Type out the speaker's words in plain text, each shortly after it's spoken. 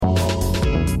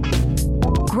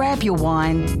grab your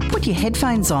wine, put your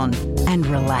headphones on and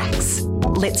relax.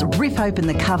 Let's rip open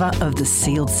the cover of the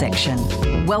sealed section.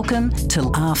 Welcome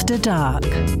to After Dark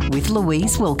with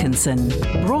Louise Wilkinson.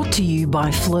 Brought to you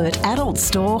by Flirt Adult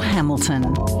Store,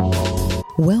 Hamilton.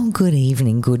 Well, good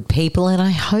evening, good people, and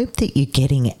I hope that you're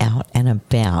getting out and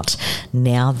about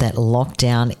now that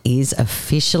lockdown is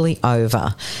officially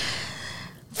over.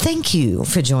 Thank you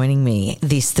for joining me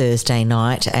this Thursday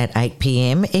night at 8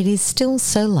 p.m. It is still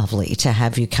so lovely to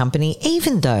have your company,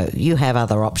 even though you have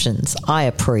other options. I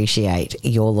appreciate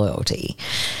your loyalty.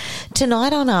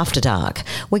 Tonight on After Dark,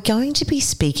 we're going to be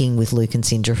speaking with Luke and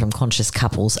Sindra from Conscious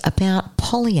Couples about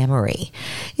polyamory.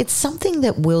 It's something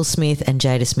that Will Smith and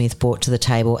Jada Smith brought to the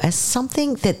table as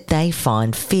something that they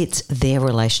find fits their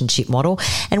relationship model,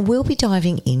 and we'll be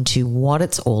diving into what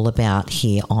it's all about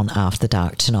here on After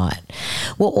Dark tonight.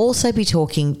 We'll also be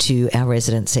talking to our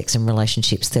resident sex and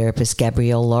relationships therapist, Gab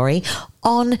Lawrie,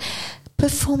 on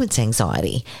performance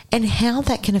anxiety and how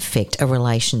that can affect a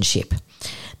relationship.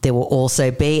 There will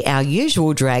also be our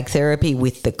usual drag therapy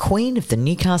with the queen of the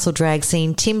Newcastle drag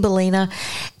scene, Timberlina,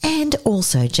 and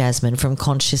also Jasmine from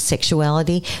Conscious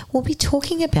Sexuality will be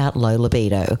talking about low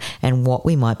libido and what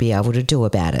we might be able to do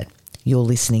about it. You're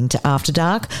listening to After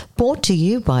Dark, brought to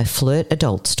you by Flirt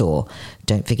Adult Store.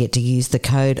 Don't forget to use the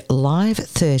code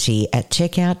LIVE30 at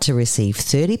checkout to receive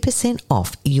 30%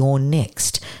 off your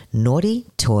next naughty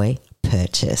toy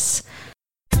purchase.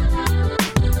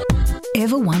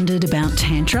 Ever wondered about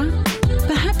Tantra?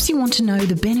 Perhaps you want to know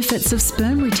the benefits of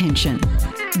sperm retention.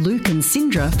 Luke and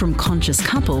Sindra from Conscious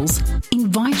Couples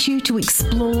invite you to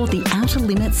explore the outer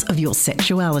limits of your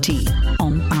sexuality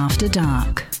on After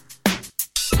Dark.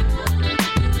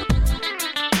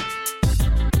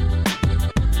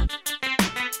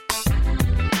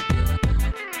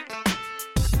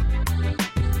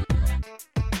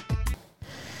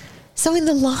 So in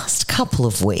the last couple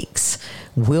of weeks,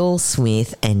 Will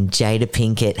Smith and Jada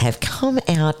Pinkett have come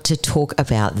out to talk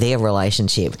about their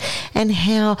relationship and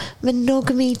how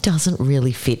monogamy doesn't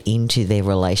really fit into their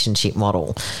relationship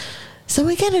model. So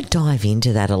we're going to dive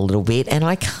into that a little bit, and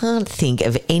I can't think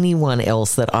of anyone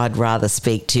else that I'd rather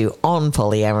speak to on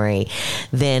polyamory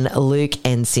than Luke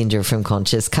and Sindra from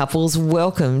Conscious Couples.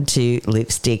 Welcome to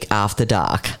Lipstick After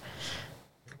Dark.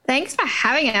 Thanks for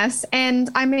having us. And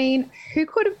I mean, who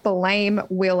could blame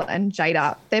Will and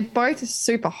Jada? They're both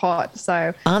super hot,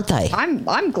 so aren't they?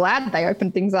 I'm glad they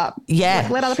opened things up. Yeah,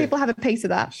 let other people have a piece of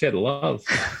that. Share the love.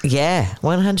 Yeah,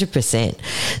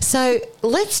 100%. So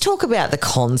let's talk about the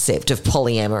concept of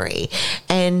polyamory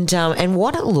and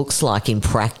what it looks like in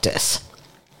practice.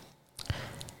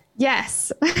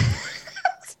 Yes.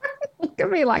 Look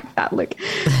at me like that, Luke.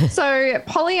 So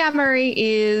polyamory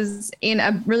is, in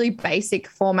a really basic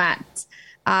format,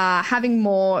 having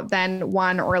more than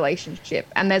one relationship.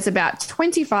 And there's about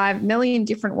 25 million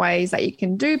different ways that you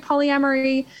can do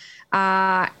polyamory,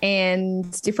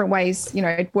 and different ways, you know,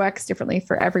 it works differently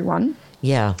for everyone.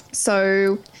 Yeah.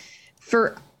 So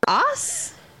for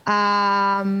us...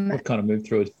 we've kind of moved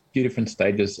through a few different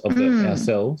stages of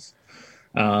ourselves.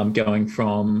 Going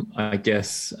from, I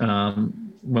guess,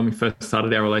 when we first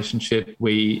started our relationship,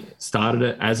 we started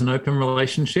it as an open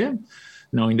relationship,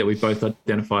 knowing that we both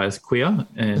identify as queer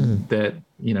and that,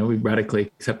 you know, we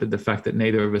radically accepted the fact that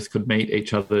neither of us could meet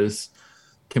each other's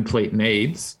complete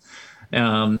needs.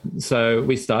 So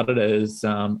we started as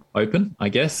open, I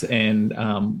guess, and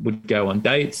would go on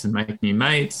dates and make new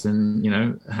mates and, you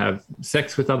know, have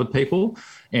sex with other people.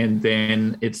 And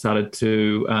then it started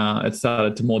to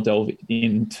more delve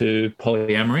into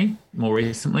polyamory more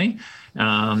recently.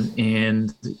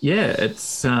 And yeah,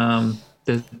 it's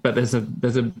there's a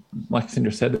like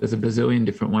Sindra said, there's a bazillion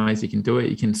different ways you can do it.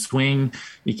 You can swing,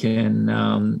 you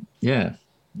can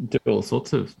do all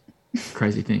sorts of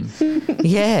crazy things.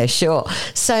 Yeah, sure.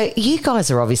 So you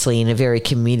guys are obviously in a very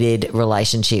committed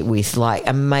relationship with like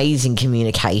amazing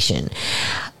communication.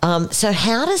 So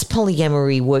how does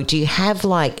polyamory work? Do you have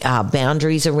like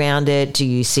boundaries around it? Do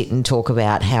you sit and talk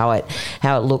about how it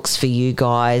looks for you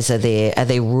guys? Are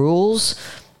there rules?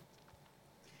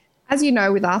 As you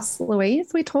know, with us,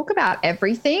 Louise, we talk about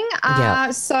everything.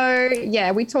 So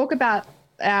yeah, we talk about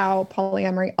our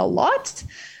polyamory a lot.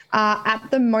 At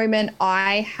the moment,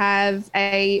 I have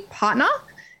a partner,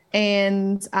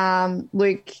 and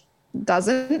Luke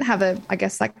doesn't have a, I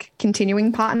guess, like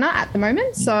continuing partner at the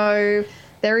moment. So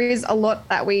there is a lot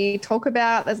that we talk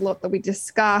about. There's a lot that we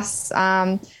discuss.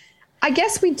 I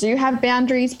guess we do have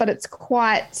boundaries, but it's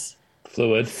quite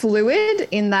fluid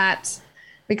in that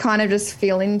we kind of just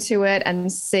feel into it and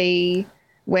see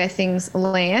where things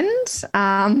land.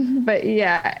 But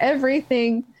yeah,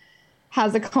 everything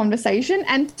has a conversation.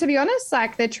 And to be honest,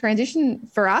 like the transition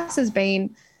for us has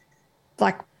been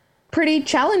like pretty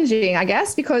challenging, I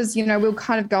guess, because, you know, we're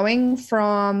kind of going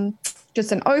from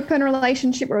just an open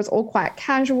relationship where it was all quite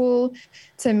casual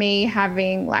to me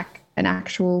having like an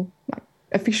actual like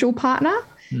official partner.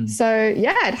 So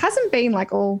yeah, it hasn't been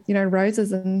like all, you know,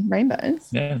 roses and rainbows.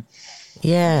 Yeah.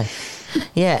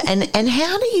 And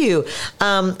how do you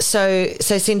so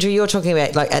Sindra, you're talking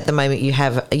about like at the moment you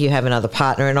have another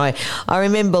partner, and I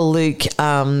remember Luke,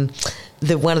 one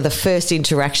of the first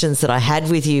interactions that I had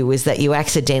with you was that you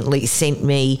accidentally sent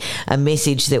me a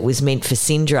message that was meant for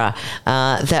Sindra.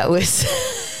 That was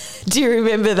do you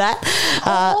remember that?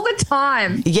 All the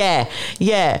time. Yeah.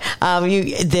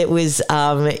 That was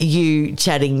you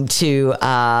chatting to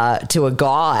a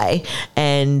guy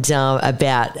and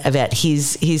about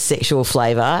his sexual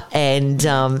flavour, and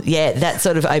that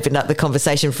sort of opened up the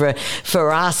conversation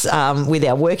for us with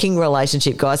our working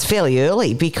relationship, guys, fairly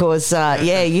early, because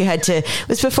you had to. It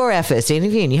was before our first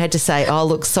interview, and you had to say, "Oh,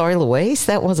 look, sorry, Louise,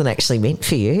 that wasn't actually meant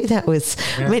for you. That was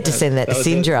meant to send that to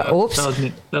Sindra." Oops.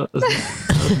 That was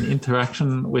an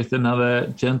interaction with another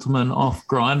gentleman off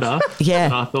Grindr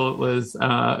that I thought was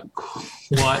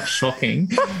quite shocking,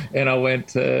 and I went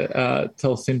to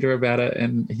tell Sindra about it,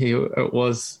 and it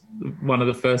was one of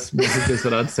the first messages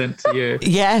that I'd sent to you.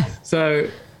 Yeah. So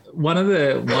one of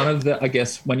the I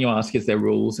guess when you ask is there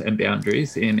rules and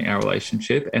boundaries in our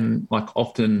relationship, and like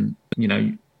often, you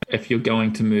know, if you're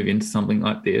going to move into something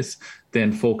like this,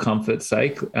 then for comfort's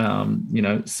sake, you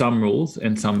know, some rules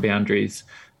and some boundaries,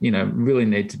 you know, really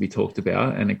need to be talked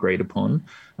about and agreed upon,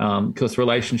 because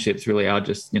relationships really are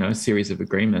just, you know, a series of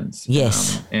agreements.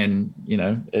 Yes. And, you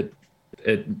know,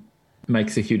 it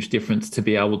makes a huge difference to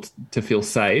be able to feel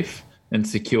safe and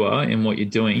secure in what you're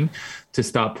doing, to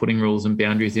start putting rules and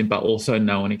boundaries in, but also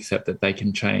know and accept that they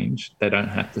can change. They don't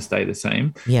have to stay the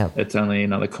same. Yeah. It's only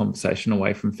another conversation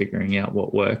away from figuring out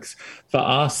what works. For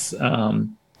us,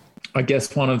 I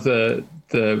guess one of the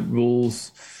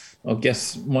rules,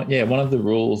 one of the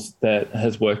rules that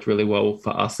has worked really well for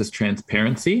us is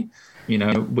transparency. You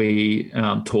know, we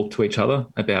talk to each other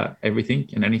about everything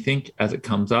and anything as it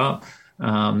comes up.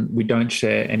 We don't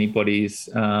share anybody's,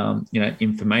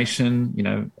 information. You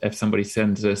know, if somebody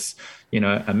sends us, you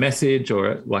know, a message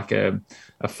or like a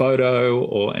photo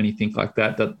or anything like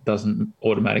that, that doesn't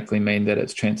automatically mean that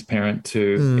it's transparent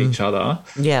to each other.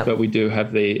 Yeah. But we do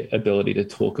have the ability to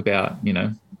talk about, you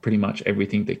know, pretty much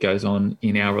everything that goes on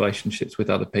in our relationships with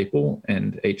other people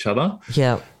and each other.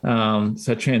 Yeah.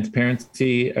 So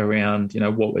transparency around, you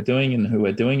know, what we're doing and who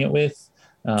we're doing it with.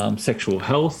 Sexual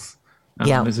health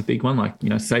is a big one, like, you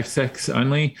know, safe sex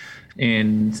only.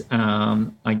 And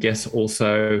I guess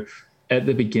also at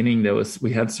the beginning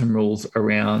we had some rules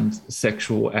around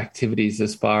sexual activities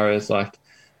as far as like,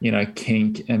 you know,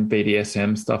 kink and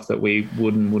BDSM stuff that we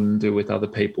wouldn't do with other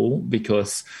people,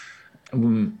 because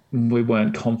we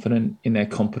weren't confident in their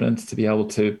competence to be able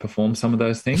to perform some of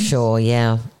those things. Sure,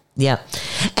 yeah.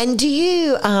 And do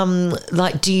you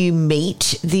do you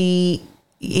meet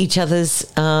each other's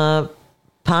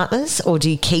partners, or do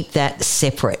you keep that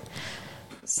separate?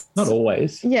 Not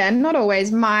always. Yeah, not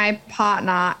always. My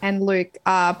partner and Luke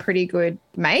are pretty good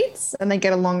mates, and they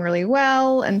get along really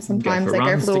well, and sometimes they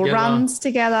go for little runs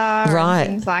together, right, and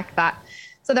things like that.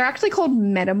 So they're actually called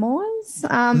metamors.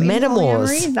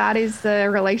 Metamors. That is the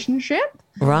relationship.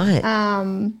 Right.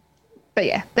 But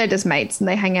yeah, they're just mates, and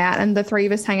they hang out, and the three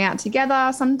of us hang out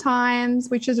together sometimes,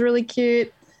 which is really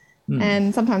cute.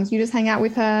 And sometimes you just hang out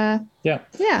with her. Yeah.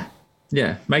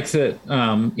 Yeah, makes it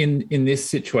in this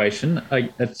situation.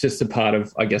 It's just a part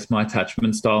of, I guess, my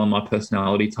attachment style and my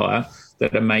personality type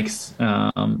that it makes.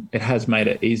 It has made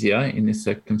it easier in this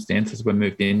circumstance as we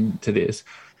moved into this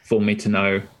for me to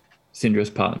know Sindra's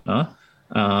partner.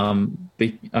 I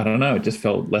don't know. It just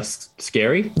felt less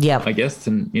scary. Yeah, I guess,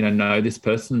 and you know this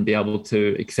person and be able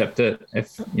to accept it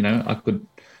if you know I could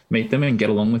meet them and get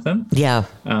along with them. Yeah.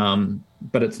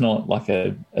 But it's not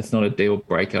a deal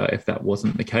breaker if that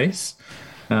wasn't the case.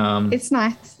 It's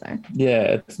nice though. Yeah,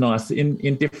 it's nice.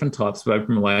 In different types of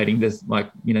open relating, there's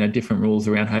like, you know, different rules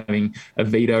around having a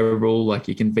veto rule, like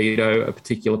you can veto a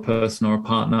particular person or a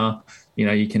partner. You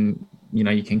know, you can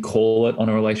call it on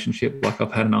a relationship, like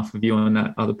I've had enough of you and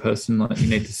that other person, like you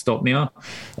need to stop now.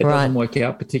 It doesn't work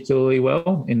out particularly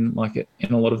well in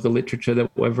a lot of the literature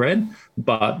that we've read,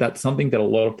 but that's something that a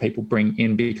lot of people bring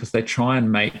in because they try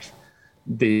and make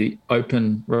the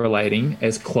open relating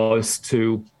as close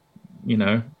to, you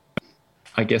know,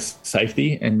 I guess,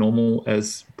 safety and normal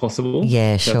as possible.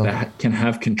 Yeah, so sure. They can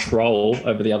have control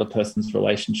over the other person's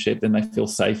relationship, then they feel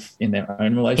safe in their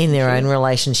own relationship. In their own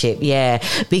relationship, yeah.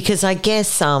 Because I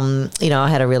guess, I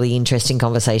had a really interesting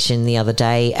conversation the other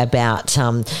day about,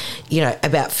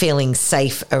 about feeling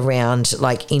safe around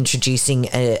like introducing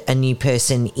a new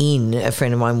person in. A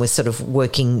friend of mine was sort of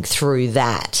working through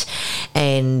that,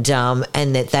 and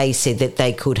that they said that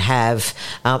they could have,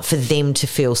 for them to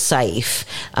feel safe,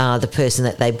 the person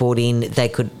that they brought in, they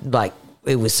could like,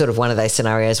 it was sort of one of those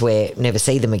scenarios where never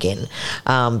see them again,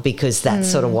 because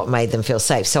that's sort of what made them feel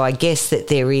safe. So I guess that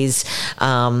there is,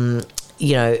 an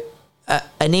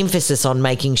emphasis on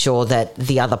making sure that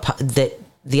the other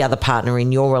partner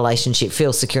in your relationship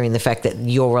feels secure in the fact that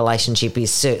your relationship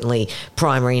is certainly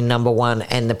primary and number one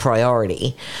and the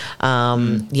priority.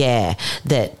 That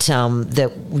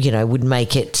would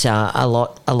make it a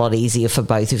lot easier for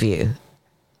both of you.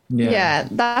 Yeah,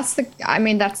 that's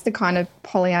the kind of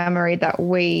polyamory that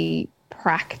we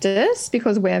practice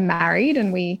because we're married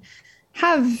and we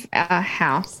have our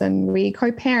house and we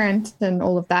co-parent and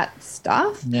all of that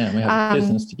stuff. Yeah, we have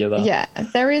business together. Yeah,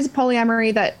 there is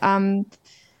polyamory that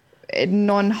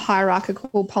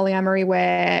non-hierarchical polyamory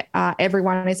where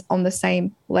everyone is on the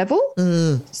same level.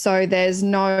 So there's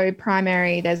no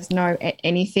primary, there's no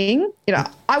anything.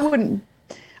 I wouldn't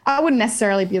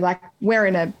necessarily be like we're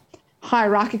in a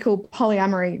hierarchical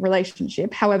polyamory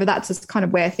relationship. However, that's just kind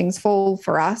of where things fall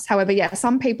for us. However, yeah,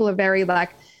 some people are very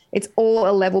like it's all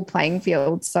a level playing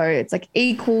field. So it's like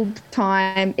equal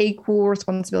time, equal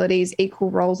responsibilities,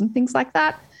 equal roles and things like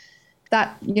that.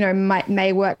 That,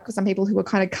 may work for some people who are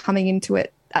kind of coming into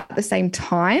it at the same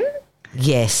time.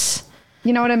 Yes.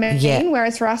 You know what I mean? Yeah.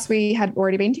 Whereas for us, we had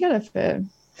already been together for a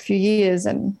few years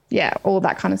and, all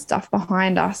that kind of stuff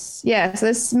behind us. Yeah, so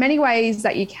there's many ways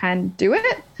that you can do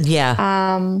it.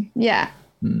 Yeah.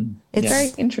 It's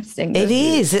very interesting. It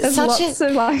is. It's such lots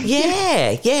of like...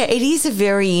 Yeah. It is a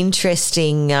very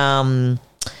interesting...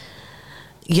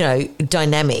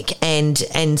 dynamic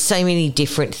and so many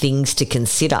different things to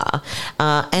consider.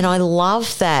 And I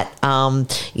love that,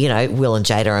 Will and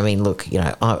Jada, I mean, look,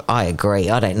 I agree.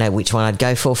 I don't know which one I'd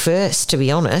go for first, to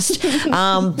be honest.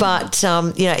 But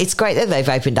it's great that they've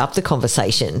opened up the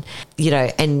conversation,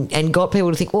 and got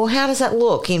people to think, well, how does that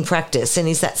look in practice? And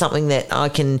is that something that I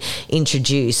can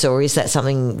introduce or is that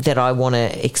something that I want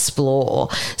to explore?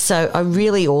 So I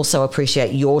really also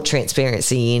appreciate your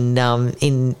transparency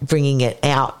in bringing it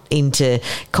out into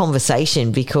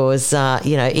conversation because,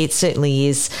 it certainly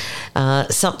is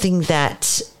something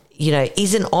that,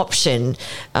 is an option.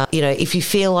 If you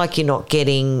feel like you're not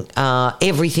getting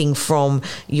everything from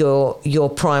your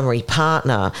primary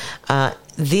partner,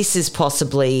 this is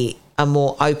possibly a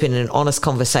more open and honest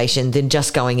conversation than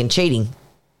just going and cheating.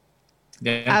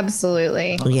 Yeah,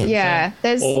 absolutely. Yeah.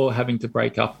 Or having to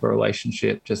break up a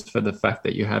relationship just for the fact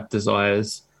that you have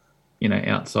desires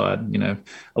outside,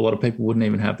 a lot of people wouldn't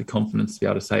even have the confidence to be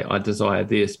able to say, I desire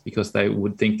this, because they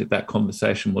would think that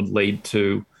conversation would lead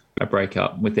to a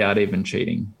breakup without even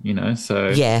cheating, so.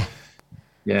 Yeah.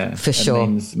 For sure. It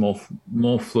means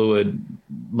more fluid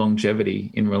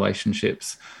longevity in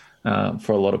relationships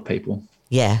for a lot of people.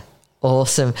 Yeah.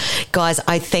 Awesome. Guys,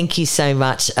 I thank you so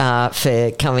much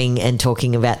for coming and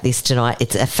talking about this tonight.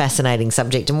 It's a fascinating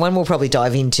subject and one we'll probably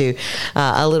dive into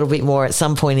a little bit more at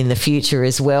some point in the future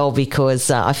as well, because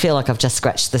I feel like I've just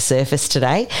scratched the surface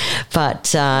today.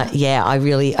 But, I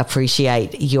really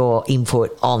appreciate your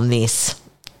input on this.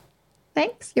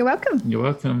 Thanks. You're welcome. You're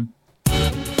welcome.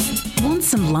 Want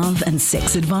some love and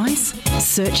sex advice?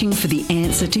 Searching for the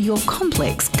answer to your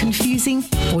complex, confusing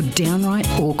or downright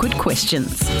awkward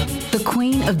questions? The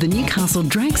queen of the Newcastle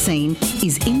drag scene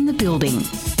is in the building.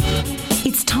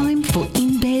 It's time for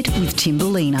In Bed with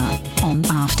Timberlina on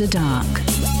After Dark.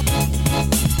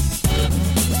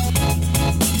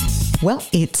 Well,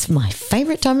 it's my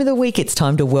favourite time of the week. It's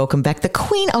time to welcome back the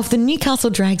queen of the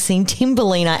Newcastle drag scene,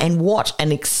 Timberlina, and what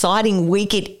an exciting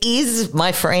week it is,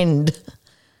 my friend.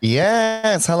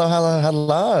 Yes.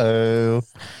 Hello.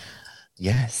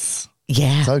 Yes.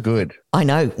 Yeah. So good. I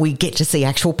know. We get to see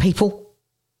actual people.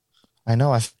 I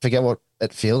know. I forget what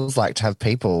it feels like to have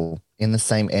people in the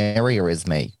same area as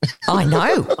me. I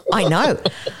know.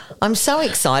 I'm so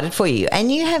excited for you.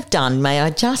 And you have done, may I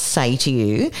just say to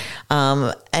you,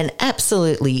 an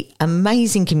absolutely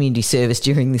amazing community service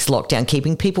during this lockdown,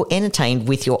 keeping people entertained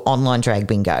with your online drag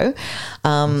bingo.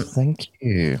 Thank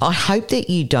you. I hope that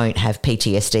you don't have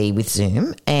PTSD with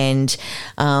Zoom and...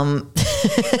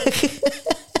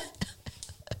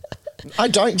 I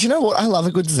don't. Do you know what? I love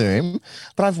a good Zoom,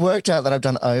 but I've worked out that I've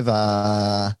done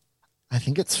over, I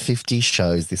think it's 50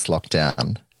 shows this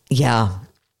lockdown. Yeah.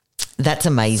 That's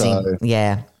amazing. So,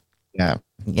 yeah. Yeah.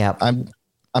 Yeah.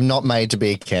 I'm not made to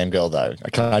be a cam girl, though.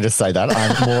 Can I just say that?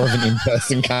 I'm more of an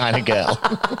in-person kind of girl.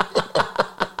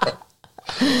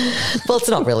 Well, it's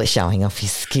not really showing off your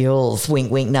skills. Wink,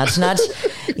 wink, nudge, nudge.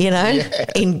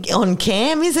 On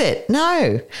cam, is it?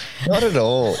 No. Not at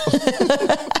all.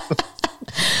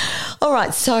 All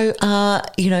right. So,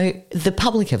 the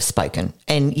public have spoken.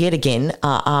 And yet again,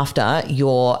 after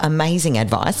your amazing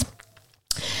advice.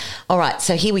 All right.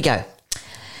 So here we go.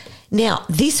 Now,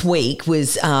 this week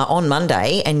was on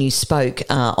Monday, and you spoke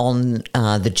on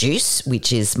The Juice,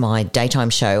 which is my daytime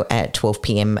show at 12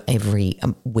 p.m. every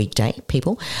weekday,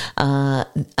 people,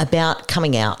 about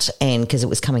coming out, and because it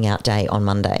was coming out day on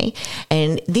Monday.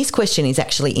 And this question is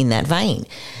actually in that vein.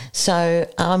 So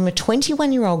I'm a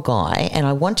 21-year-old guy, and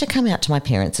I want to come out to my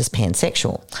parents as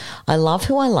pansexual. I love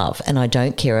who I love, and I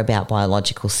don't care about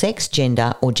biological sex,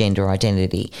 gender, or gender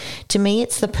identity. To me,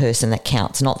 it's the person that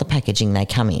counts, not the packaging they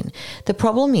come in. The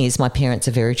problem is my parents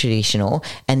are very traditional,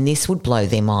 and this would blow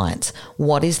their minds.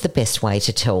 What is the best way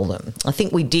to tell them? I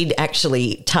think we did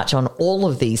actually touch on all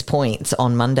of these points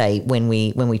on Monday when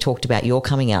we talked about your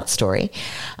coming out story.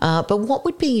 But what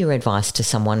would be your advice to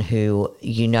someone who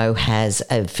has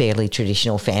a fairly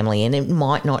traditional family, and it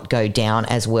might not go down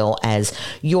as well as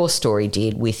your story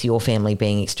did with your family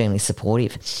being extremely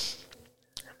supportive?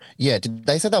 Yeah. Did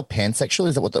they say they were pansexual?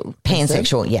 Is that what the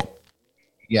pansexual? Yeah.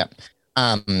 Yeah.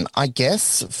 I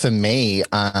guess for me,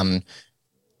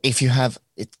 if you have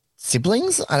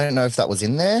siblings, I don't know if that was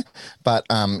in there, but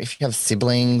if you have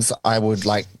siblings, I would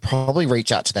probably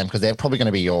reach out to them, because they're probably going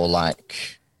to be your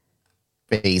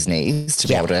bee's knees to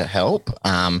be able to help.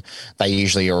 They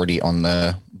usually already on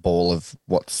the ball of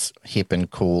what's hip and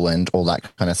cool and all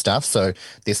that kind of stuff. So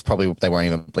this probably they won't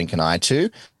even blink an eye to.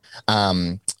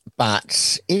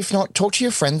 But if not, talk to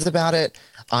your friends about it.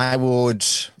 I would,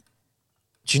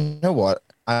 do you know what?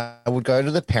 I would go to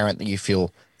the parent that you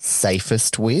feel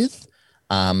safest with,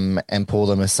 and pull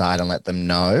them aside and let them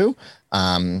know.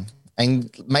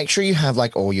 And make sure you have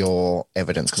all your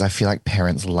evidence, because I feel like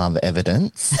parents love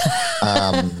evidence.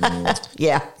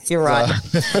 Yeah, you're right.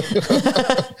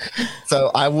 So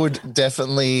I would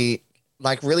definitely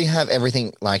really have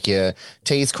everything, your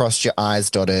T's crossed, your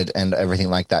I's dotted, and everything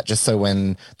like that, just so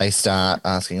when they start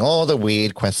asking all the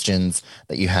weird questions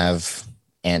that you have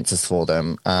answers for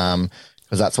them,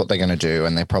 because that's what they're going to do.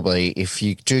 And they probably, if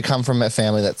you do come from a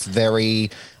family that's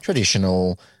very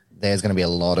traditional, there's going to be a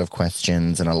lot of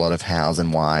questions and a lot of hows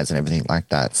and whys and everything like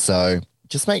that. So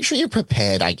just make sure you're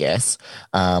prepared, I guess,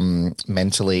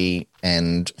 mentally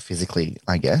and physically,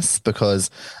 I guess, because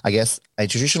I guess a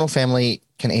traditional family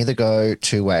can either go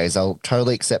two ways. They'll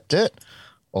totally accept it,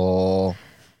 or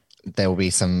there will be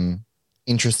some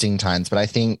interesting times. But I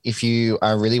think if you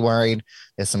are really worried,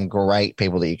 there's some great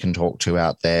people that you can talk to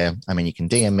out there. I mean, you can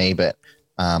DM me, but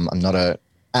I'm not a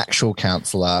actual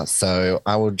counsellor, so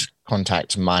I would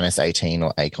contact -18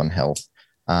 or Acon Health,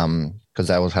 because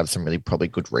they will have some really probably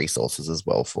good resources as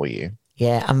well for you.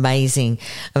 Yeah, amazing.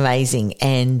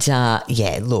 And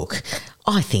look,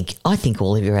 I think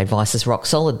all of your advice is rock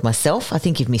solid myself. I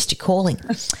think you've missed your calling.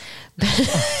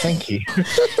 Thank you.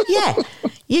 Yeah,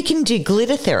 you can do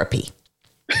glitter therapy.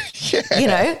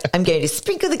 Yeah. I'm going to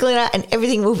sprinkle the glitter and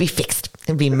everything will be fixed.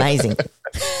 It'll be amazing.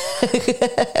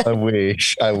 I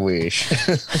wish.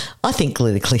 I think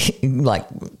glitter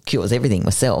cures everything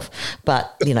myself,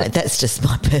 but that's just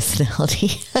my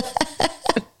personality.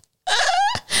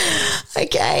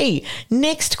 Okay,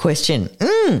 next question.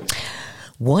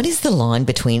 What is the line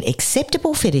between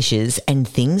acceptable fetishes and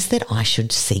things that I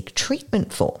should seek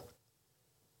treatment for?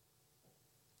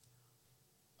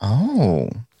 Oh,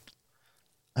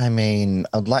 I mean,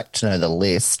 I'd like to know the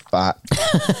list, but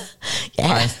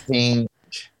yeah. I think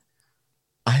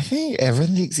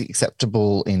everything's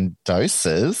acceptable in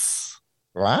doses,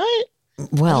 right?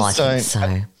 Well, I think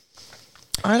so.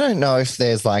 I don't know if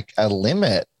there's a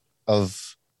limit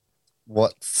of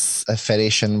what's a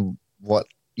fetish and what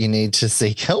you need to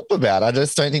seek help about. I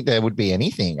just don't think there would be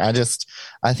anything. I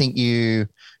think you're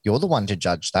the one to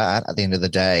judge that at the end of the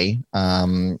day.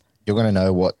 You're going to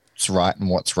know what's right and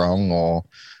what's wrong, or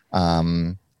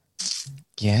I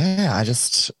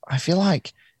feel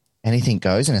like anything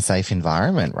goes in a safe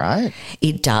environment, right?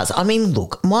 It does. I mean,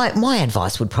 look, my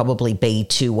advice would probably be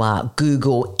to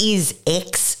Google, is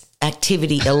X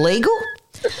activity illegal?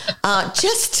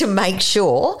 Just to make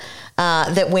sure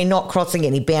that we're not crossing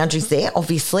any boundaries there,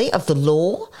 obviously, of the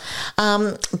law.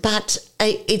 But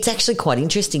it's actually quite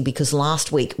interesting, because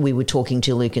last week we were talking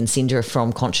to Luke and Cinder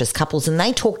from Conscious Couples, and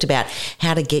they talked about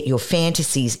how to get your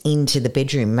fantasies into the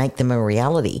bedroom, make them a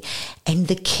reality. And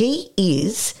the key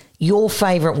is your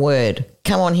favourite word,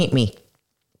 Come on, hit me.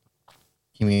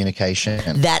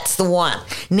 Communication. That's the one.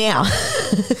 Now,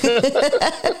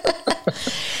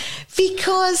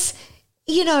 because,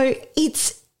 you know,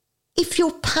 it's if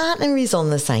your partner is on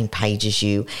the same page as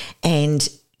you and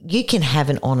you can have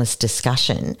an honest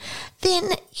discussion, then,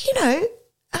 you know,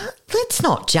 let's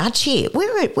not judge here.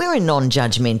 We're a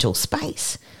non-judgmental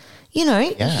space. You know,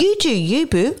 You do you,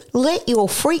 boo. Let your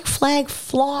freak flag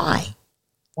fly.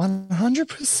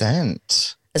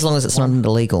 100%. As long as it's not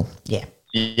illegal. Yeah.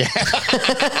 Yeah.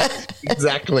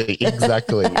 Exactly.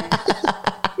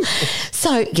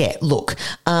 So, yeah, look,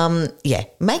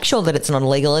 make sure that it's not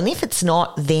illegal. And if it's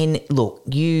not, then, look,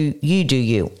 you do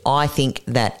you. I think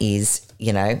that is,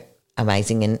 you know,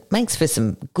 amazing and makes for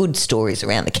some good stories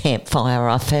around the campfire,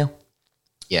 I feel.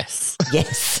 Yes.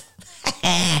 Yes.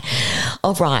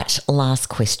 All right, last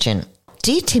question.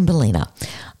 Dear Timberlina,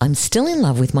 I'm still in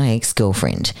love with my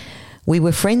ex-girlfriend. We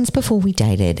were friends before we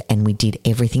dated and we did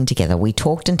everything together. We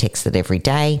talked and texted every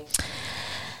day.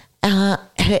 Her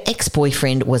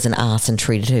ex-boyfriend was an arse and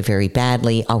treated her very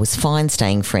badly. I was fine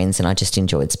staying friends and I just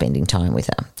enjoyed spending time with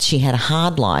her. She had a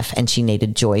hard life and she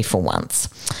needed joy for once.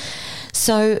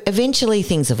 So eventually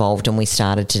things evolved and we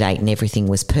started to date and everything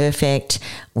was perfect.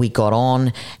 We got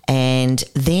on and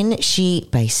then she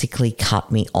basically cut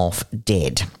me off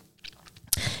dead.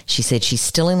 She said she's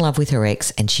still in love with her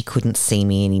ex and she couldn't see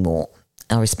me anymore.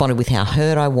 I responded with how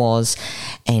hurt I was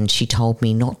and she told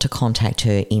me not to contact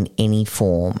her in any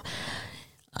form.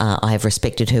 I have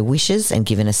respected her wishes and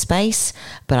given her space,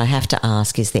 but I have to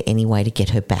ask, is there any way to get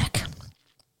her back?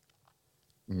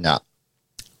 No.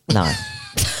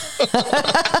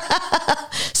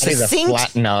 Succinct,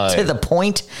 flat no. To the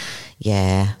point.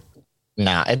 Yeah.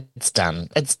 Nah, it's done.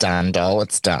 It's done, doll.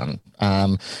 It's done.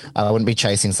 I wouldn't be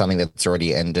chasing something that's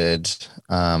already ended.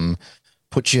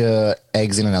 Put your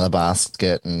eggs in another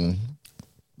basket and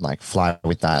like fly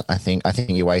with that. I think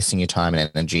you're wasting your time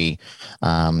and energy.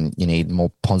 You need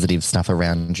more positive stuff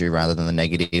around you rather than the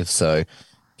negative. So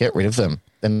get rid of them.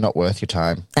 They're not worth your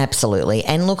time. Absolutely.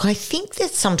 And look, I think that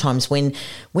sometimes when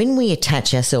we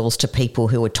attach ourselves to people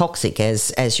who are toxic,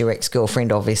 as your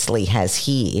ex-girlfriend obviously has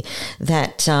here,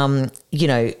 that, you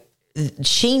know,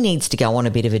 she needs to go on a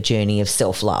bit of a journey of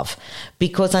self-love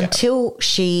because until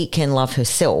she can love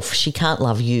herself, she can't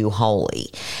love you wholly.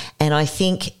 And I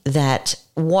think that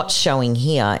what's showing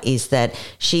here is that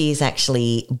she is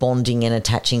actually bonding and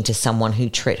attaching to someone who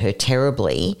treat her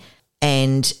terribly,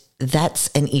 and that's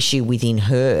an issue within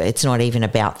her. It's not even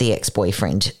about the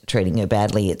ex-boyfriend treating her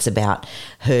badly. It's about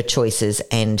her choices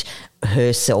and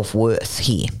her self-worth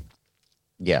here.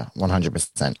 Yeah,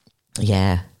 100%.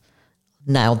 Yeah.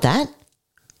 Nailed that?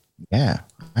 Yeah,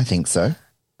 I think so.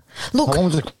 Look, how long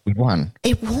was the good one?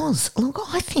 It was. Look,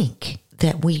 I think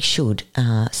that we should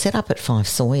set up at Five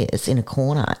Sawyers in a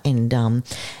corner and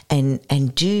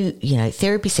do, you know,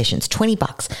 therapy sessions,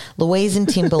 $20. Louise and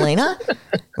Timberlina,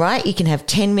 right? You can have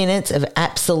 10 minutes of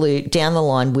absolute down the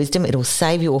line wisdom. It'll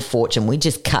save you a fortune. We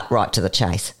just cut right to the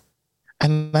chase.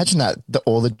 Imagine that,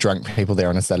 all the drunk people there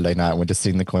on a Saturday night and we're just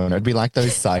sitting in the corner. It'd be like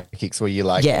those psychics where you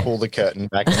like pull the curtain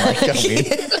back and like go in.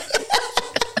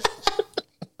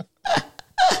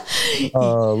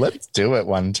 Oh, let's do it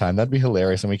one time. That'd be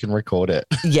hilarious and we can record it.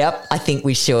 Yep, I think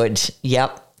we should.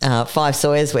 Yep. Five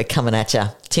Sawyers, we're coming at you.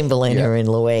 Timberlina and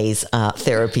Louise,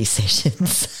 therapy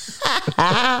sessions.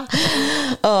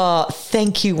 Oh,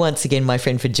 thank you once again, my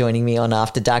friend, for joining me on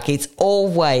After Dark. It's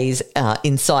always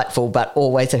insightful, but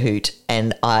always a hoot.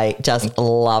 And I just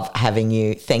love having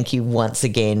you. Thank you once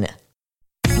again.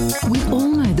 We all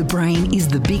know the brain is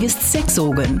the biggest sex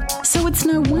organ, so it's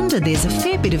no wonder there's a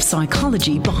fair bit of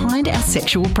psychology behind our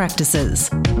sexual practices.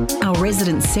 Our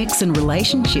resident sex and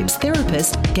relationships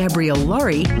therapist, Gab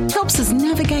Lawrie, helps us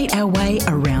navigate our way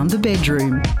around the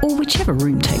bedroom, or whichever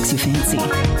room takes your fancy.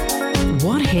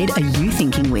 What head are you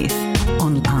thinking with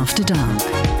on After Dark?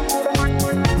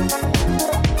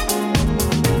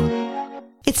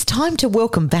 It's time to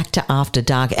welcome back to After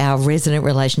Dark our resident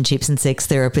relationships and sex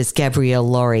therapist, Gabrielle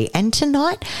Lawrie. And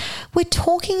tonight we're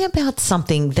talking about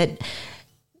something that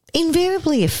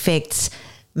invariably affects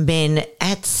men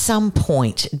at some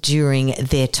point during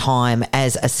their time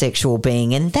as a sexual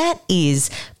being, and that is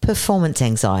performance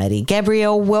anxiety.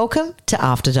 Gabrielle, welcome to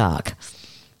After Dark.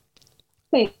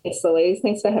 Thanks, Louise.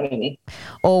 Thanks for having me.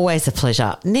 Always a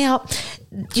pleasure. Now,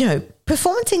 you know,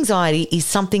 performance anxiety is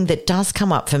something that does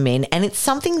come up for men, and it's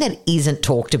something that isn't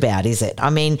talked about, is it? I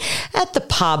mean, at the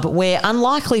pub, we're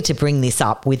unlikely to bring this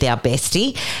up with our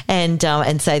bestie and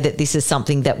say that this is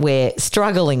something that we're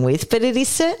struggling with, but it is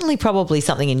certainly probably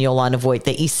something in your line of work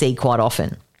that you see quite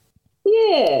often.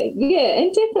 Yeah,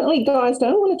 and definitely guys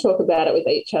don't want to talk about it with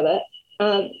each other.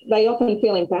 they often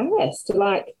feel embarrassed.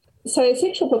 So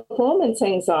sexual performance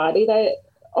anxiety, they're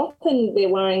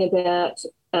worrying about,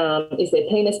 is their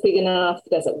penis big enough?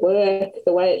 Does it work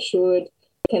the way it should?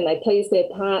 Can they please their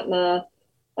partner?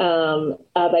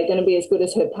 Are they going to be as good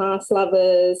as her past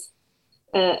lovers?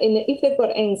 And if they've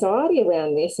got anxiety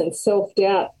around this and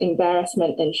self-doubt,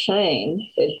 embarrassment and shame,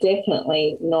 they're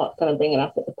definitely not going to bring it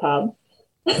up at the pub.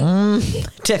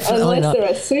 Definitely Unless not.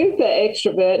 they're a super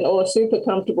extrovert or super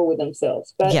comfortable with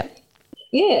themselves. But Yep.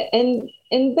 yeah, and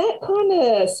that kind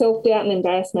of self-doubt and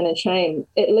embarrassment and shame,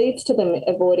 it leads to them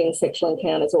avoiding sexual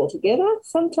encounters altogether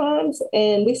sometimes,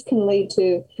 and this can lead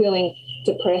to feeling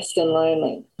depressed and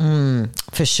lonely.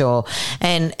 For sure.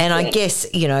 And I guess,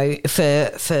 you know,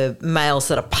 for males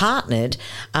that are partnered,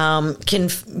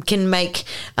 can make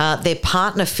their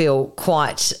partner feel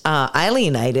quite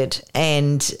alienated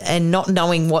and not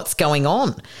knowing what's going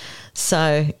on.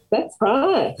 So That's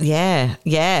right. yeah.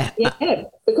 Yeah,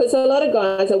 because a lot of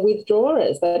guys are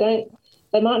withdrawers. They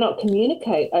might not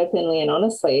communicate openly and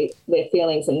honestly their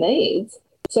feelings and needs.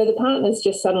 So the partner's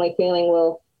just suddenly feeling,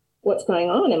 well, what's going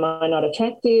on? Am I not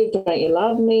attractive? Don't you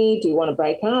love me? Do you want to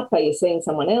break up? Are you seeing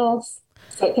someone else?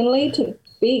 So it can lead to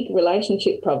big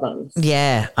relationship problems.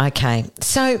 Yeah. Okay.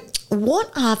 So what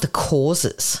are the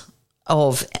causes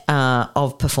of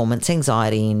performance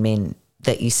anxiety in men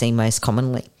that you see most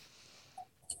commonly?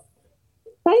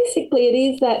 Basically,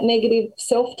 it is that negative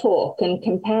self-talk and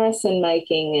comparison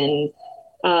making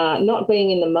and not being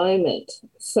in the moment.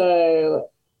 So,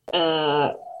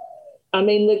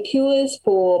 the cures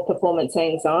for performance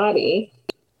anxiety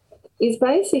is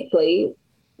basically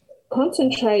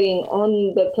concentrating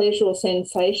on the pleasurable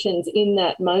sensations in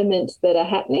that moment that are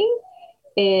happening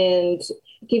and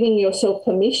giving yourself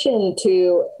permission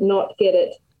to not get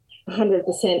it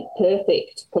 100%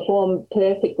 perfect, perform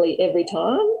perfectly every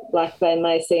time, like they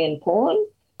may see in porn.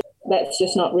 That's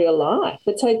just not real life.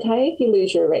 It's okay if you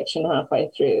lose your erection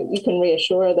halfway through. You can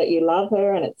reassure her that you love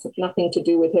her and it's nothing to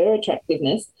do with her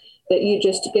attractiveness, that you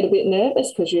just get a bit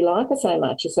nervous because you like her so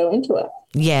much, you're so into her.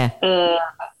 Yeah.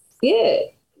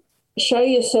 Show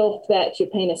yourself that your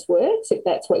penis works if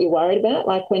that's what you're worried about.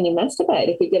 Like when you masturbate,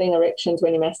 if you're getting erections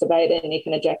when you masturbate and you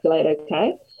can ejaculate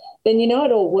okay, then you know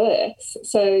it all works.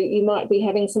 So you might be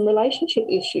having some relationship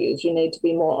issues you need to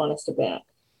be more honest about.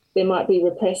 There might be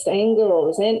repressed anger or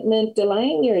resentment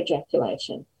delaying your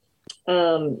ejaculation.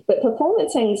 But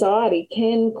performance anxiety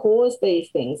can cause these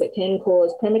things. It can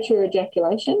cause premature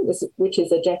ejaculation, which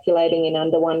is ejaculating in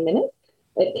under 1 minute.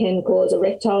 It can cause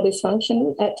erectile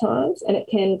dysfunction at times, and it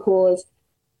can cause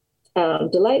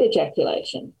delayed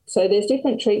ejaculation. So there's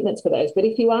different treatments for those. But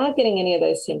if you are getting any of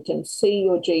those symptoms, see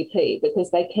your GP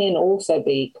because they can also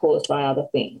be caused by other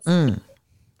things.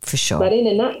 For sure. But in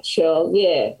a nutshell,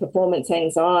 performance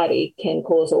anxiety can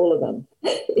cause all of them.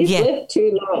 It's left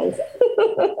too long.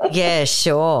 Yeah,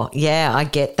 sure. Yeah, I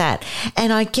get that.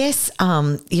 And I guess,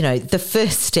 the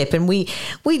first step, and we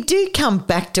do come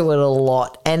back to it a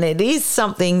lot, and it is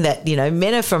something that,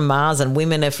 men are from Mars and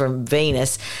women are from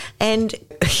Venus, and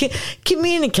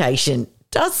communication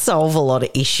does solve a lot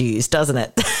of issues, doesn't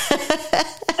it?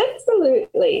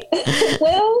 Absolutely.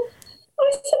 Well,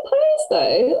 I suppose,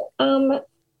 though,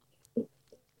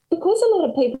 because a lot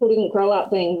of people didn't grow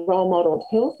up being role modelled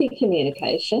healthy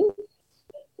communication,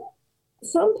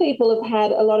 some people have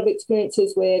had a lot of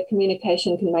experiences where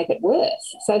communication can make it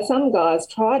worse. So some guys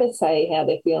try to say how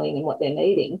they're feeling and what they're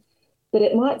needing, but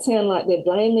it might sound like they're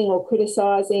blaming or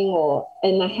criticising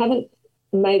and they haven't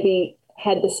maybe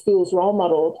had the skills role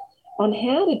modelled on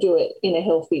how to do it in a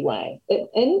healthy way.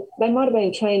 And they might have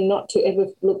been trained not to ever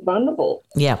look vulnerable.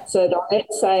 Yeah. So they'll ever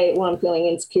say, well, I'm feeling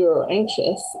insecure or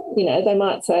anxious. They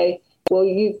might say, well,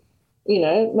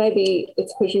 maybe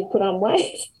it's because you put on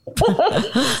weight.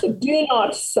 So do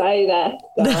not say that.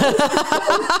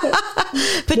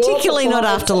 Particularly not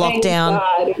after lockdown.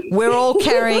 Anxiety. We're all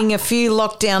carrying a few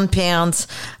lockdown pounds.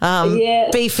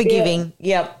 Be forgiving.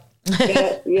 Yeah.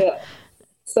 Yeah.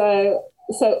 So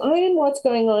own what's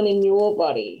going on in your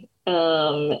body.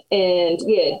 Do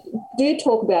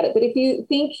talk about it. But if you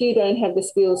think you don't have the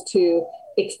skills to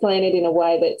explain it in a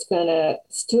way that's going to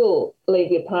still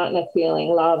leave your partner feeling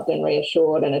loved and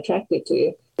reassured and attracted to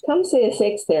you, come see a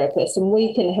sex therapist and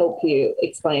we can help you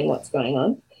explain what's going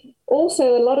on.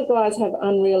 Also, a lot of guys have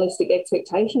unrealistic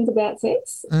expectations about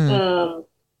sex.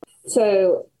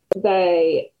 So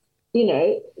they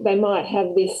might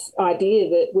have this idea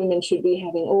that women should be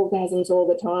having orgasms all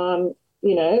the time,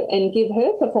 and give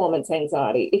her performance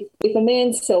anxiety. If a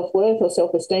man's self-worth or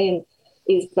self-esteem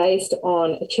is based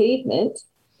on achievement,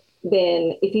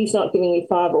 then if he's not giving you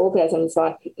 5 orgasms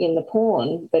like in the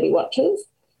porn that he watches,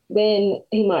 then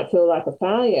he might feel like a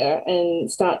failure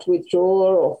and start to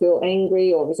withdraw or feel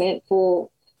angry or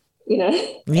resentful, Yeah.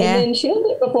 And then she'll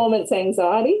get performance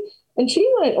anxiety and she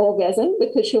won't orgasm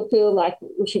because she'll feel like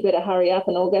she better hurry up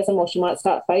and orgasm, or she might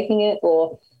start faking it.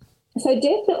 So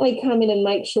definitely come in and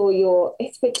make sure your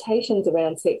expectations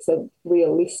around sex are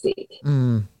realistic.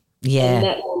 Yeah. And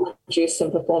that will reduce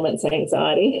some performance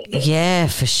anxiety. Yeah,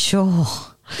 for sure.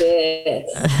 Yes.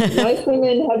 Most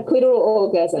women have clitoral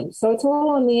orgasms, so it's all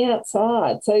on the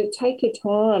outside. So take your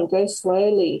time, go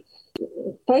slowly.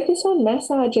 Focus on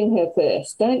massaging her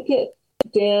first. Don't get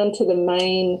down to the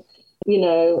main,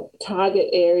 target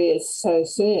areas so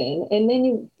soon, and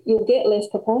then you'll get less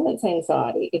performance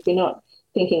anxiety if you're not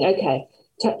thinking, okay,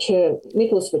 touch her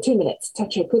nipples for 2 minutes,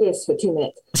 touch her clitoris for 2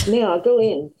 minutes. Now go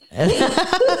in.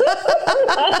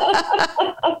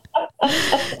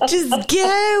 Just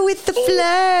go with the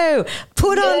flow.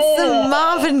 Put on some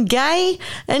Marvin Gaye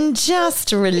and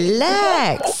just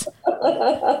relax.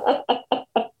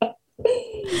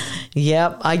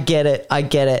 Yep, I get it.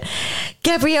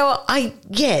 Gabrielle,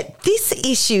 this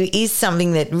issue is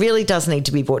something that really does need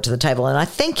to be brought to the table, and I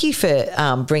thank you for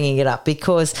bringing it up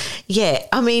because,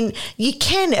 you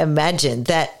can imagine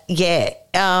that,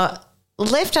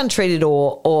 left untreated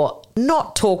or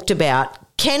not talked about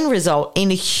can result in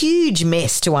a huge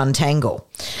mess to untangle.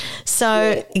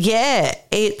 So,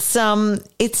 it's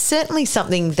certainly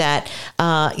something that,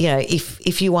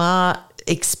 if you are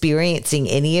experiencing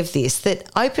any of this, that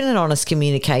open and honest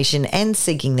communication and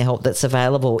seeking the help that's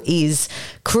available is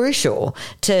crucial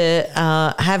to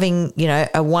having,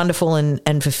 a wonderful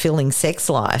and fulfilling sex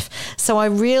life. So I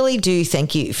really do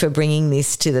thank you for bringing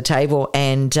this to the table,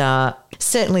 and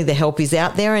certainly the help is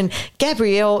out there, and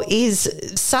Gabrielle is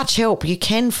such help. You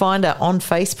can find her on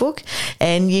Facebook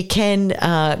and you can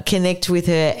connect with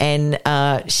her, and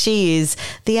she is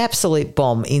the absolute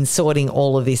bomb in sorting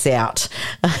all of this out.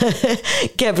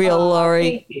 Gabrielle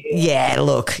Lawrie,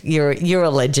 look, you're a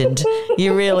legend.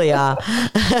 You really are.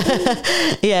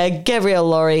 Gabrielle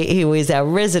Lawrie, who is our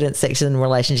resident sex and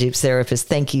relationships therapist,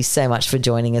 thank you so much for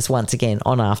joining us once again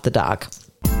on After Dark.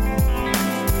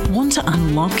 Want to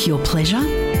unlock your pleasure?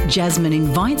 Jasmine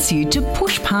invites you to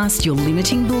push past your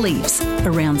limiting beliefs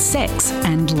around sex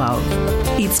and love.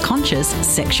 It's Conscious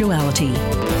Sexuality.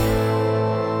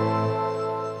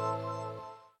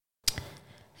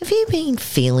 Have you been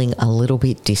feeling a little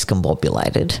bit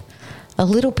discombobulated? A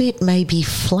little bit maybe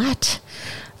flat?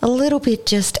 A little bit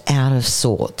just out of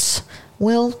sorts?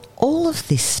 Well, all of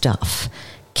this stuff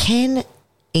can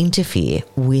interfere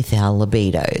with our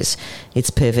libidos. It's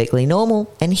perfectly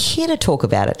normal, and here to talk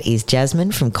about it is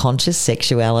Jasmine from Conscious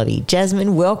Sexuality.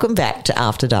 Jasmine, welcome back to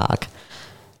After Dark.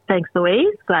 Thanks,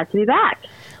 Louise. Glad to be back.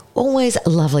 Always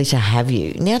lovely to have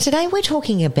you. Now, today we're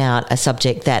talking about a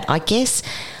subject that I guess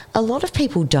a lot of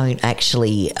people don't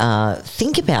actually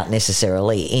think about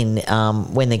necessarily in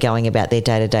when they're going about their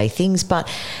day-to-day things. But,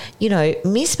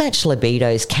 mismatched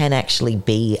libidos can actually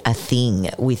be a thing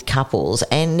with couples,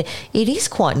 and it is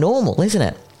quite normal, isn't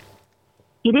it?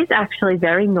 It is actually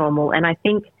very normal, and I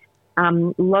think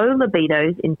low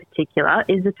libidos in particular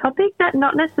is a topic that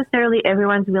not necessarily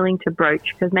everyone's willing to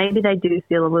broach, because maybe they do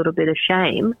feel a little bit of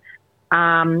shame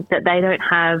that they don't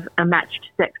have a matched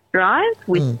sex drive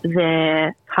with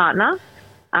their partner,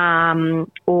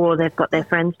 or they've got their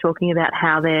friends talking about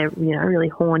how they're, really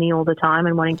horny all the time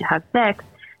and wanting to have sex,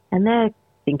 and they're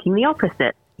thinking the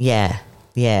opposite. Yeah,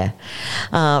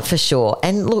 for sure.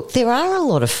 And look, there are a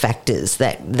lot of factors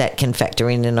that can factor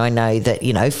in. And I know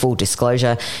that, full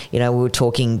disclosure, we were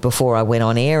talking before I went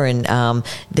on air, and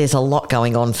there's a lot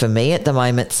going on for me at the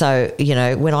moment. So,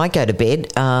 when I go to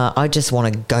bed, I just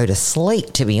want to go to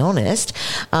sleep, to be honest.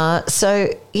 So,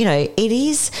 it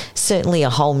is certainly a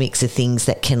whole mix of things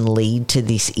that can lead to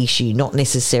this issue, not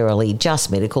necessarily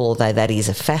just medical, although that is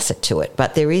a facet to it.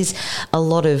 But there is a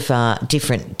lot of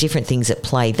different things at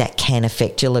play that can affect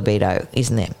your libido,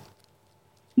 isn't there?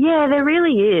 Yeah, there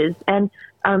really is. And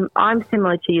I'm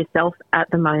similar to yourself at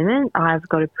the moment. I've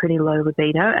got a pretty low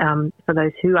libido. For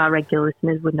those who are regular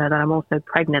listeners would know that I'm also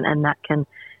pregnant, and that can,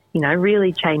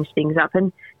 really change things up.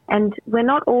 And we're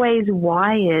not always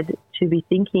wired to be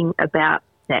thinking about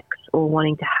sex or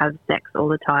wanting to have sex all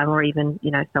the time, or even,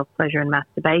 self-pleasure and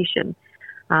masturbation.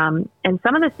 And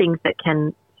some of the things that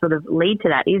can sort of lead to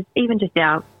that is even just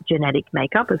our genetic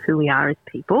makeup of who we are as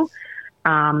people.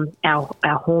 Our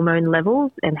hormone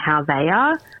levels and how they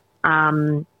are.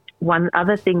 One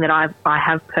other thing that I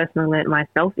have personally learnt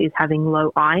myself is having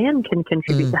low iron can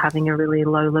contribute to having a really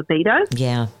low libido.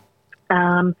 Yeah.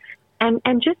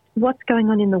 And just what's going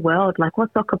on in the world, like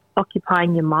what's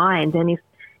occupying your mind. And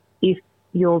if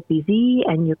you're busy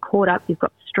and you're caught up, you've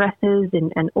got stresses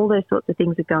and all those sorts of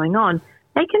things are going on,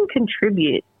 they can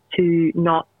contribute to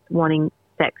not wanting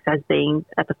sex as being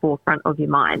at the forefront of your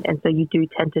mind. And so you do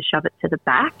tend to shove it to the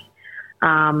back.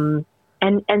 And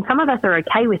some of us are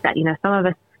okay with that. Some of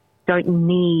us don't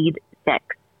need sex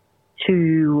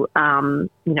to,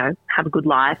 have a good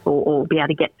life or be able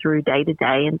to get through day to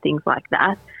day and things like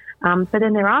that. But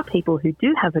then there are people who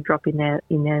do have a drop in their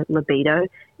libido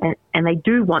and they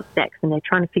do want sex, and they're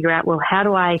trying to figure out, well, how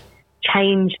do I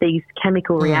change these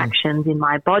chemical reactions in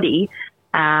my body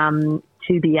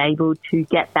to be able to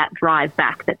get that drive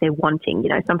back that they're wanting.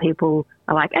 Some people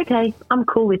are like, okay, I'm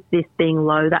cool with this being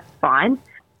low, that's fine.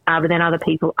 But then other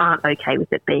people aren't okay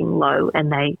with it being low,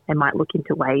 and they might look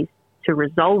into ways to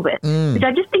resolve it, which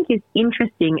I just think is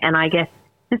interesting, and I guess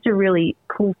just a really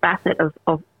cool facet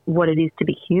of what it is to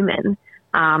be human,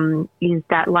 is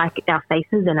that like our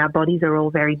faces and our bodies are all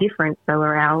very different, so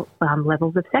are our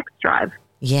levels of sex drive.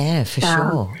 Yeah, for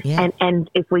sure. Yeah. And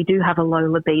if we do have a low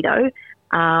libido,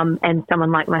 and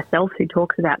someone like myself who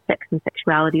talks about sex and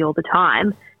sexuality all the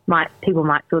time, people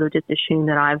might sort of just assume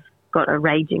that I've got a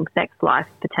raging sex life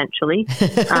potentially,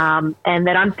 and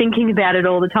that I'm thinking about it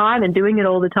all the time and doing it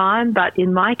all the time. But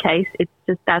in my case, it's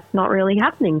just that's not really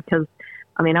happening because,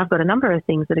 I've got a number of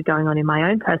things that are going on in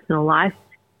my own personal life,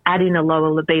 add in a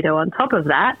lower libido on top of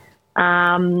that,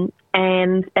 and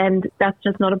that's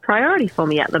just not a priority for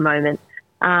me at the moment.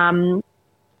 And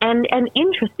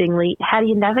interestingly, how do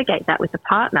you navigate that with a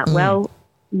partner? Well,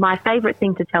 my favourite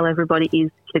thing to tell everybody is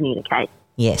communicate.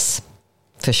 Yes,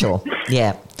 for sure.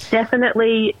 Yeah.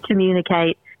 Definitely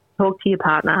communicate, talk to your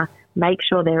partner, make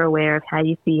sure they're aware of how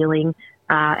you're feeling.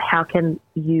 How can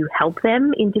you help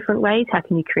them in different ways? How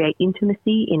can you create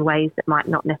intimacy in ways that might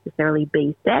not necessarily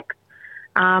be sex?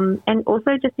 And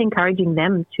also just encouraging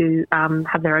them to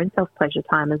have their own self-pleasure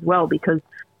time as well, because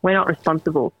we're not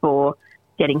responsible for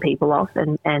getting people off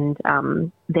and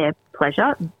their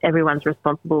pleasure. Everyone's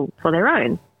responsible for their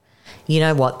own. You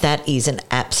know what? That is an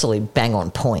absolute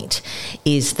bang-on point,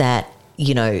 is that,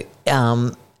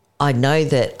 I know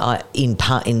that in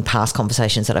past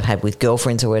conversations that I've had with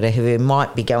girlfriends or whatever who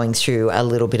might be going through a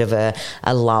little bit of a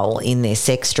lull in their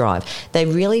sex drive, they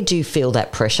really do feel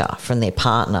that pressure from their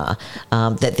partner,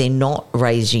 that they're not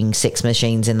raging sex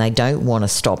machines and they don't want to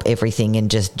stop everything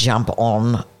and just jump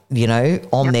on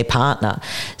their partner.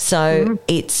 So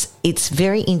it's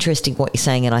very interesting what you're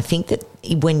saying, and I think that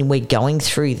when we're going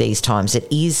through these times,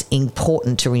 it is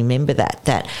important to remember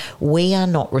that we are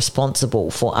not responsible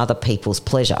for other people's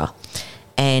pleasure.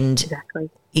 And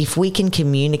if we can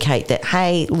communicate that,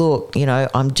 hey, look,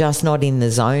 I'm just not in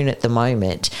the zone at the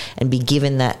moment, and be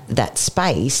given that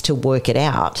space to work it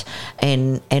out,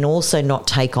 and also not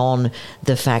take on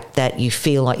the fact that you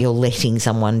feel like you're letting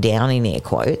someone down, in air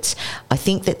quotes, I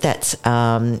think that's,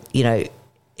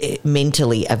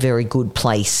 mentally a very good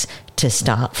place to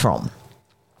start from.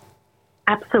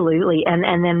 Absolutely.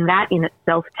 And then that in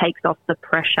itself takes off the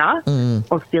pressure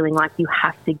of feeling like you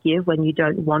have to give when you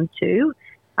don't want to,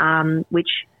 which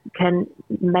can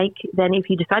make, then if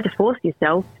you decide to force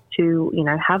yourself to,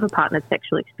 have a partnered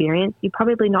sexual experience, you're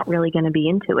probably not really going to be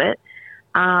into it.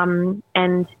 And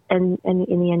in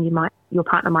the end, your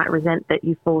partner might resent that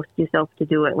you forced yourself to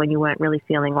do it when you weren't really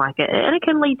feeling like it. And it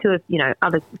can lead to,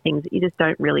 other things that you just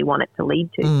don't really want it to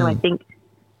lead to. So I think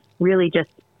really just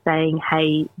saying,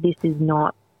 hey, this is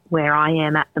not where I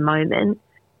am at the moment.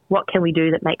 What can we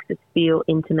do that makes us feel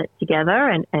intimate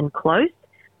together and close,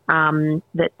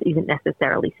 that isn't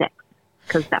necessarily sex?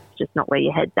 Because that's just not where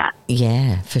your head's at.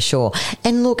 Yeah, for sure.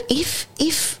 And look, if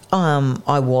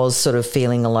I was sort of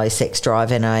feeling a low sex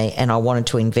drive and I wanted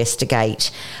to investigate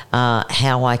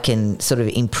how I can sort of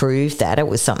improve that, it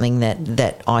was something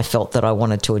that I felt that I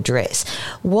wanted to address.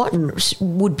 What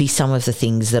would be some of the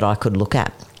things that I could look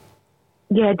at?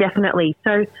 Yeah, definitely.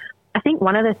 So I think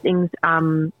one of the things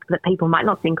that people might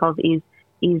not think of is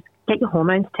get your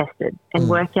hormones tested and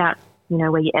work out,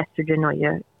 where your estrogen or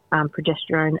your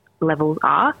progesterone levels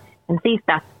are, and see if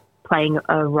that's playing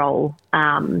a role,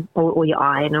 or your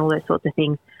iron and all those sorts of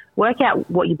things. Work out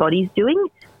what your body's doing.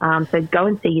 So go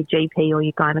and see your GP or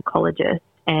your gynecologist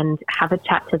and have a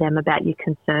chat to them about your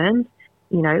concerns.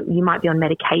 You might be on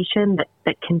medication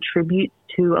that contributes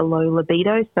to a low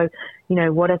libido. So,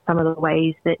 what are some of the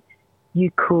ways that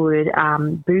you could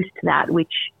boost that,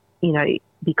 which,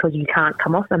 because you can't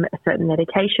come off a certain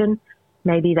medication,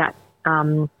 maybe that's,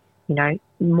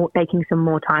 taking some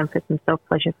more time for some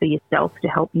self-pleasure for yourself to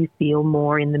help you feel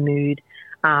more in the mood.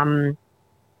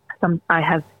 I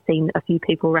have seen a few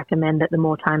people recommend that the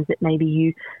more times that maybe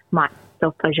you might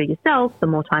self-pleasure yourself, the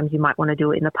more times you might want to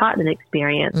do it in a partnered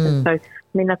experience. And so, I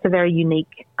mean, that's a very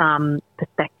unique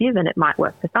perspective, and it might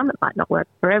work for some, it might not work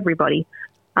for everybody.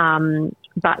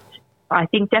 But I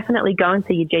think definitely go and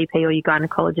see your GP or your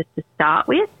gynecologist to start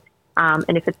with.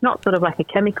 And if it's not sort of like a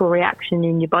chemical reaction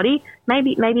in your body,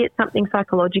 maybe it's something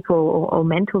psychological or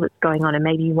mental that's going on, and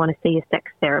maybe you want to see a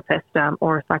sex therapist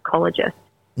or a psychologist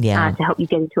to help you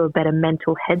get into a better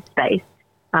mental headspace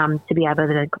to be able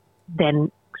to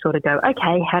then sort of go,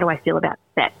 okay, how do I feel about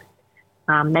sex?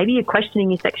 Maybe you're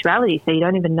questioning your sexuality, so you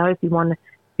don't even know who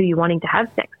you're wanting to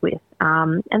have sex with.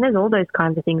 And there's all those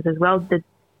kinds of things as well. The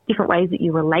different ways that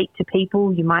you relate to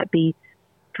people. You might be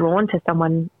drawn to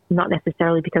someone not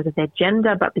necessarily because of their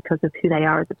gender, but because of who they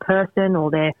are as a person,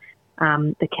 or their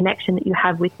the connection that you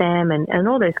have with them, and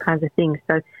all those kinds of things.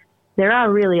 So there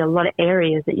are really a lot of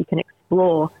areas that you can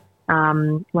explore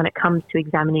when it comes to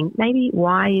examining maybe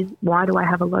why do I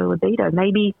have a low libido?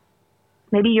 Maybe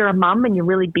you're a mum and you're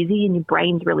really busy and your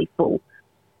brain's really full.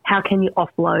 How can you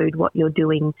offload what you're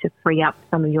doing to free up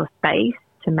some of your space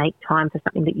to make time for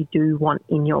something that you do want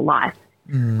in your life?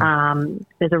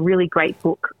 There's a really great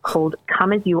book called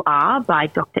Come As You Are by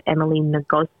Dr. Emily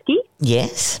Nagoski.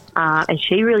 Yes. And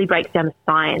she really breaks down the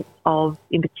science of,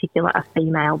 in particular, a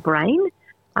female brain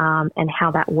and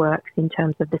how that works in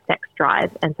terms of the sex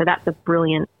drive. And so that's a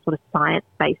brilliant sort of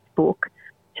science-based book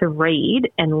to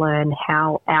read and learn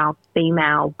how our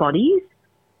female bodies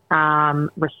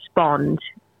respond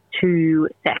to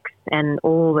sex and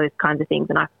all those kinds of things.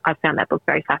 And I found that book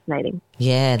very fascinating.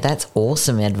 Yeah, that's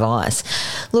awesome advice.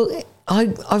 Look,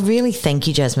 I really thank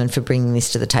you, Jasmine, for bringing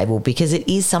this to the table, because it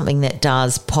is something that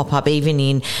does pop up even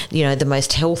in, the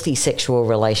most healthy sexual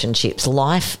relationships.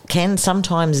 Life can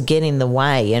sometimes get in the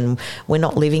way, and we're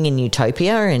not living in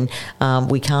utopia, and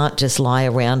we can't just lie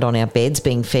around on our beds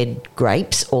being fed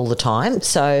grapes all the time.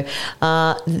 So,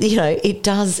 it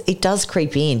does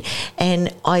creep in.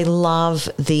 And I love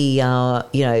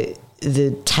the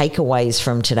takeaways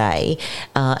from today,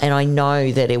 and I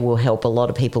know that it will help a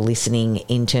lot of people listening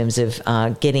in terms of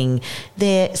getting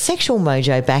their sexual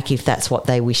mojo back if that's what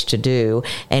they wish to do,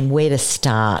 and where to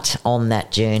start on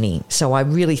that journey. So I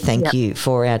really thank you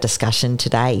for our discussion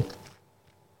today.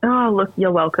 Oh, look,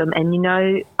 you're welcome. And,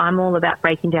 I'm all about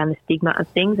breaking down the stigma of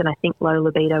things, and I think low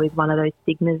libido is one of those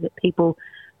stigmas that people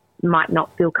might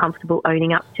not feel comfortable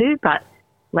owning up to, but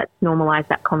let's normalise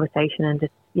that conversation and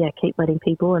just keep letting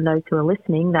people and those who are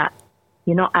listening that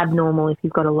you're not abnormal if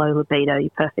you've got a low libido. You're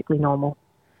perfectly normal.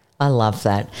 I love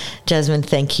that. Jasmine,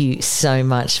 thank you so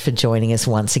much for joining us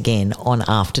once again on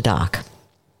After Dark.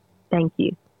 Thank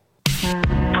you.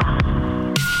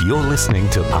 You're listening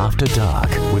to After Dark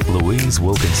with Louise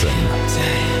Wilkinson.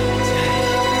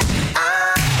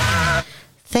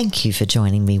 Thank you for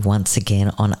joining me once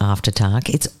again on After Dark.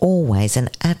 It's always an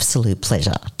absolute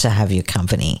pleasure to have your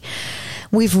company.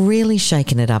 We've really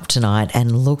shaken it up tonight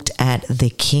and looked at the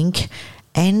kink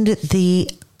and the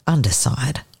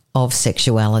underside of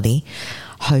sexuality.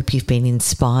 Hope you've been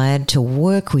inspired to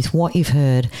work with what you've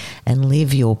heard and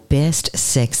live your best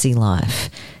sexy life.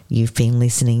 You've been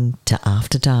listening to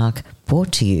After Dark,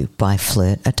 brought to you by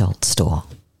Flirt Adult Store.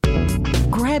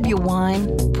 Grab your wine,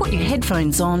 put your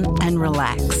headphones on and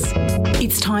relax.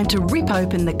 It's time to rip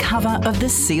open the cover of the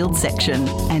sealed section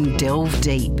and delve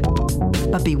deep.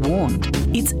 But be warned,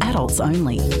 it's adults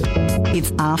only.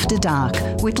 It's After Dark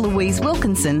with Louise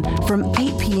Wilkinson from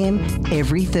 8 p.m.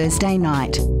 every Thursday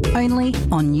night, only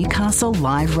on Newcastle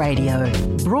Live Radio.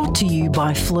 Brought to you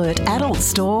by Flirt Adult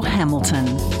Store,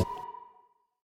 Hamilton.